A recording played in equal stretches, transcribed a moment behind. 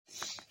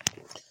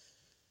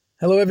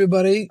Hello,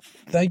 everybody.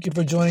 Thank you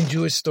for joining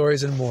Jewish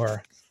Stories and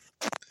More.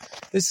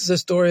 This is a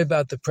story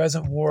about the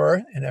present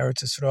war in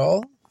Eretz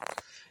Yisrael.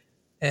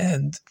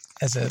 And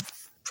as a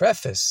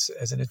preface,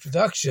 as an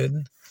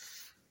introduction,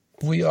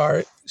 we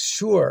are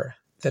sure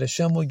that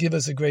Hashem will give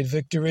us a great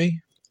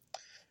victory.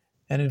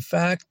 And in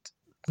fact,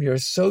 we are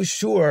so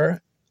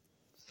sure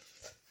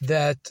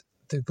that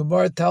the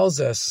Gemara tells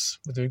us,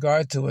 with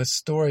regard to a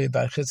story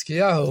about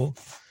Chizkiyahu,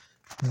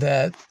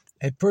 that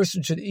a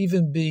person should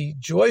even be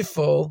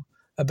joyful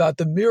about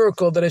the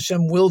miracle that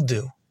Hashem will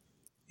do,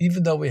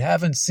 even though we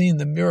haven't seen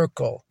the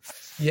miracle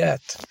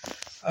yet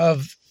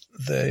of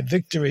the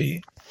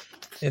victory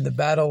in the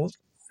battle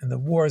and the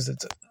wars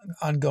that's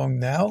ongoing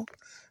now.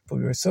 But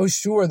we are so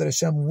sure that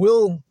Hashem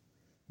will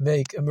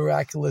make a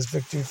miraculous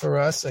victory for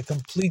us, a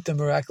complete and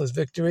miraculous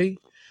victory,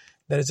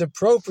 that is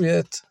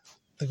appropriate,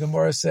 the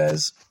Gemara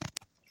says,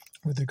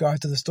 with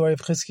regard to the story of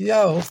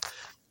Chizkiyahu,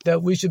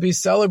 that we should be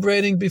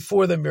celebrating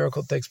before the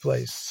miracle takes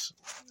place.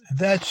 And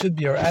that should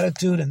be our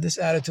attitude, and this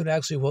attitude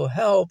actually will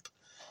help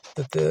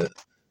that the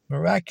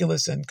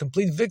miraculous and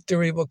complete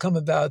victory will come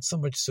about so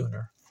much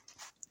sooner.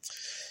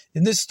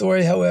 In this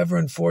story, however,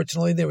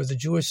 unfortunately, there was a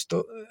Jewish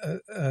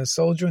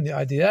soldier in the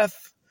IDF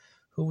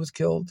who was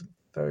killed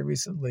very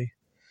recently.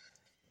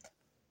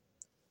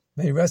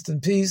 May he rest in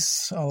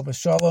peace, Alav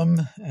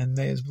Shalom, and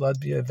may his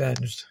blood be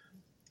avenged,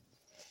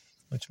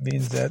 which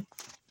means that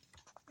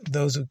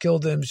those who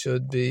killed him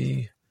should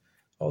be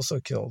also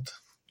killed.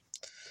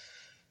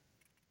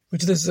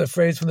 Which this is a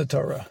phrase from the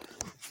Torah.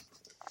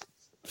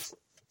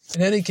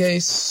 In any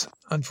case,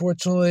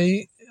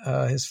 unfortunately,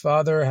 his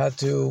father had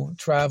to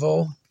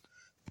travel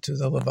to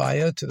the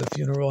Levaya, to the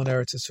funeral in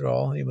Eretz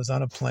Yisrael. He was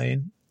on a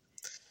plane.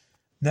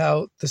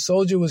 Now, the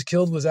soldier who was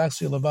killed was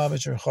actually a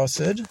Lubavitcher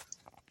Chassid.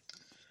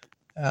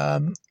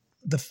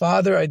 The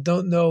father, I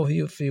don't know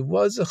if he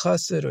was a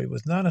Chassid or he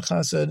was not a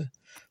Chassid,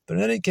 but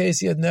in any case,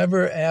 he had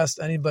never asked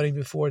anybody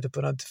before to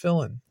put on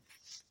tefillin.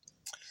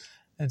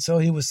 And so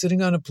he was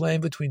sitting on a plane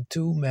between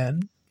two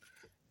men,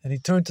 and he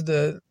turned to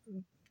the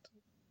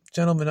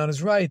gentleman on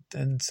his right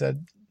and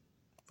said,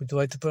 "Would you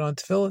like to put on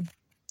tefillin?"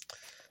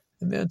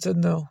 The man said,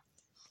 "No.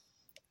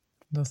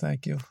 No,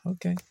 thank you."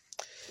 Okay.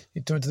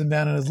 He turned to the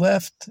man on his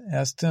left,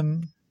 asked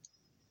him,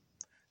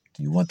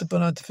 "Do you want to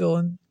put on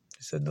tefillin?"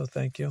 He said, "No,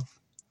 thank you."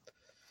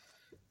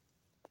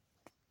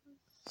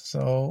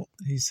 So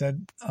he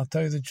said, "I'll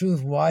tell you the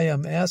truth. Why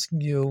I'm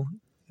asking you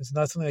is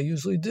not something I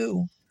usually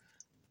do,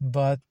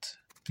 but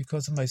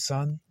because of my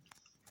son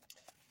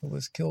who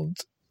was killed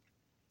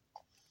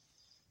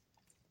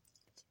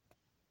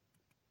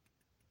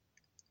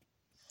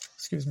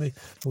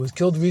who was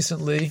killed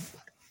recently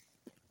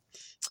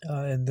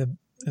in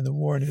the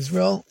war in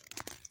Israel,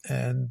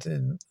 and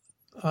in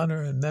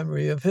honor and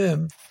memory of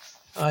him,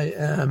 I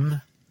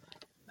am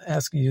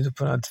asking you to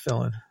put on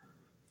tefillin."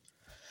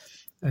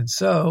 And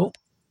so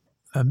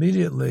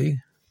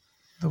immediately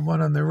the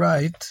one on the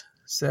right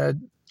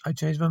said, "I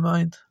changed my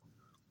mind.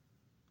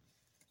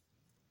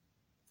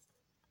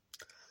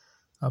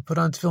 I'll put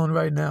on tefillin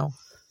right now."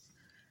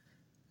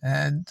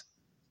 And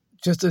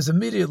just as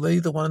immediately,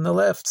 the one on the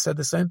left said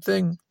the same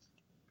thing.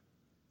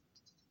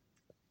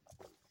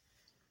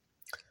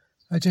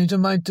 "I changed my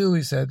mind too,"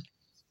 he said.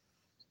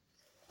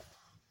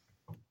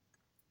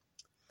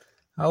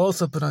 "I'll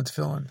also put on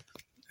tefillin."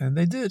 And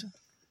they did.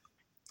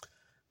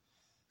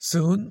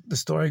 Soon, the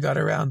story got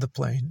around the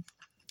plane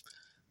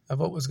of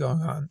what was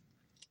going on.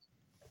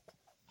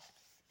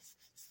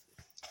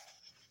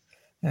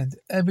 And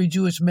every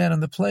Jewish man on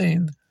the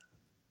plane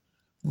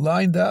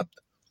lined up,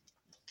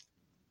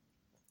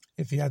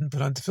 if he hadn't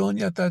put on tefillin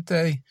yet that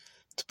day,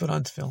 to put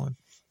on tefillin.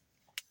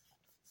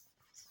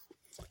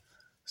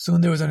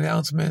 Soon there was an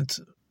announcement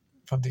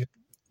from the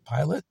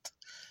pilot.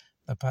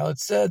 The pilot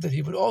said that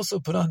he would also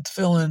put on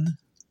tefillin,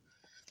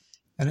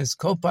 and his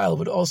co-pilot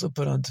would also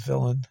put on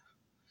tefillin,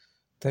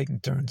 taking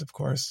turns, of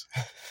course.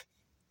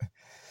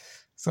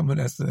 Someone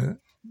has to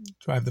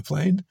drive the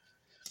plane.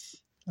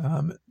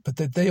 But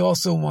that they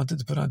also wanted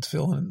to put on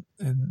tefillin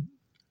in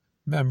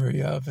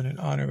memory of and in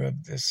honor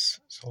of this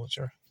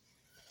soldier.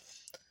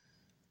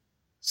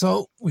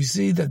 So we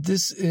see that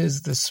this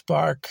is the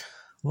spark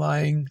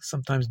lying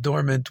sometimes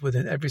dormant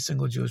within every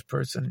single Jewish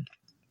person.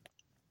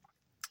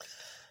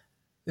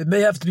 It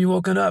may have to be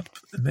woken up.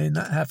 It may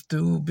not have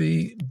to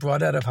be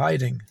brought out of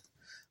hiding.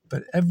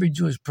 But every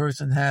Jewish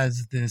person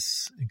has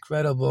this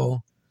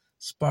incredible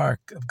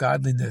spark of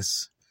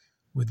godliness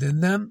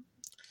within them,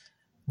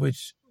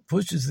 which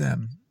pushes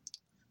them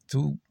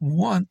to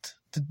want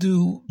to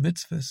do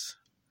mitzvahs,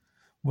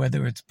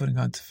 whether it's putting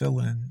on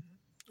tefillin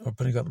or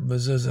putting up a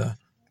mezuzah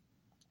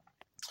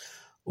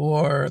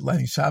or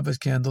lighting Shabbos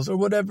candles or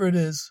whatever it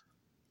is.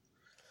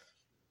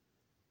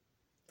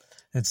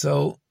 And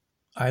so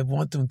I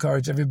want to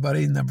encourage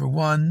everybody, number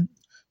one,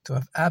 to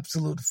have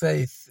absolute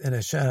faith in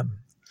Hashem,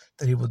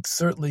 that He would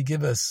certainly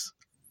give us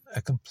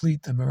a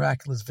complete and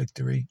miraculous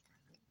victory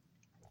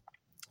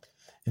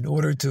in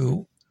order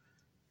to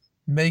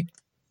make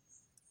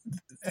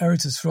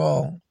Eretz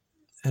Yisrael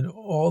and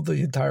all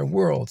the entire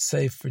world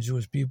safe for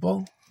Jewish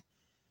people.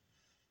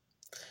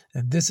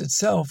 And this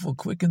itself will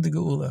quicken the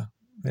Geula.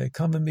 May it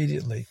come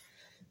immediately.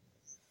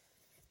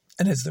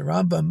 And as the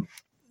Rambam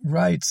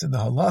writes in the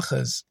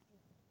halachas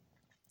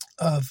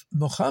of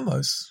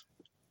Milchamos,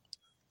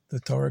 the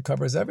Torah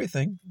covers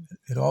everything.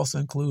 It also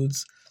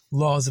includes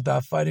laws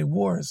about fighting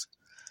wars.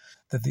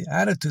 That the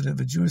attitude of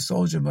a Jewish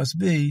soldier must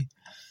be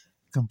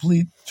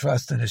complete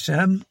trust in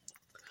Hashem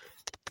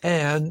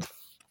and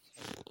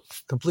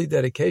complete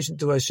dedication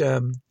to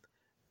Hashem.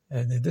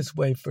 And in this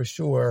way, for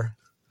sure,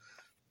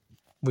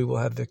 we will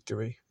have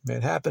victory. May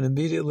it happen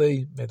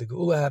immediately. May the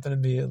Geula happen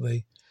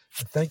immediately.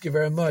 And thank you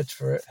very much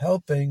for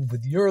helping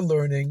with your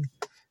learning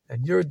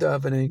and your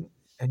davening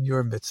and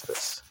your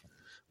mitzvahs.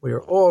 We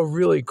are all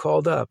really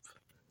called up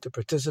to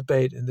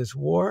participate in this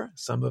war,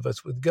 some of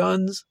us with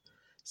guns,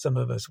 some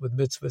of us with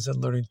mitzvahs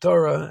and learning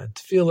Torah and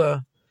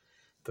tefillah.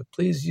 But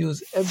please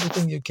use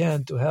everything you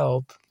can to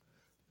help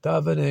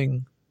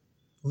davening,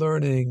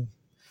 learning,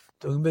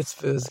 doing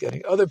mitzvahs,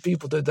 getting other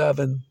people to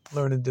daven,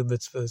 learn and do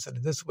mitzvahs. And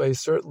in this way,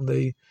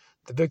 certainly,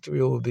 the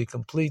victory will be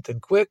complete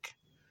and quick,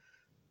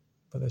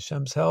 with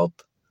Hashem's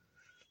help,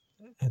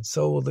 and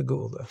so will the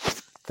Geula.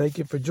 Thank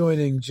you for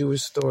joining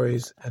Jewish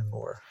Stories and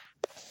More.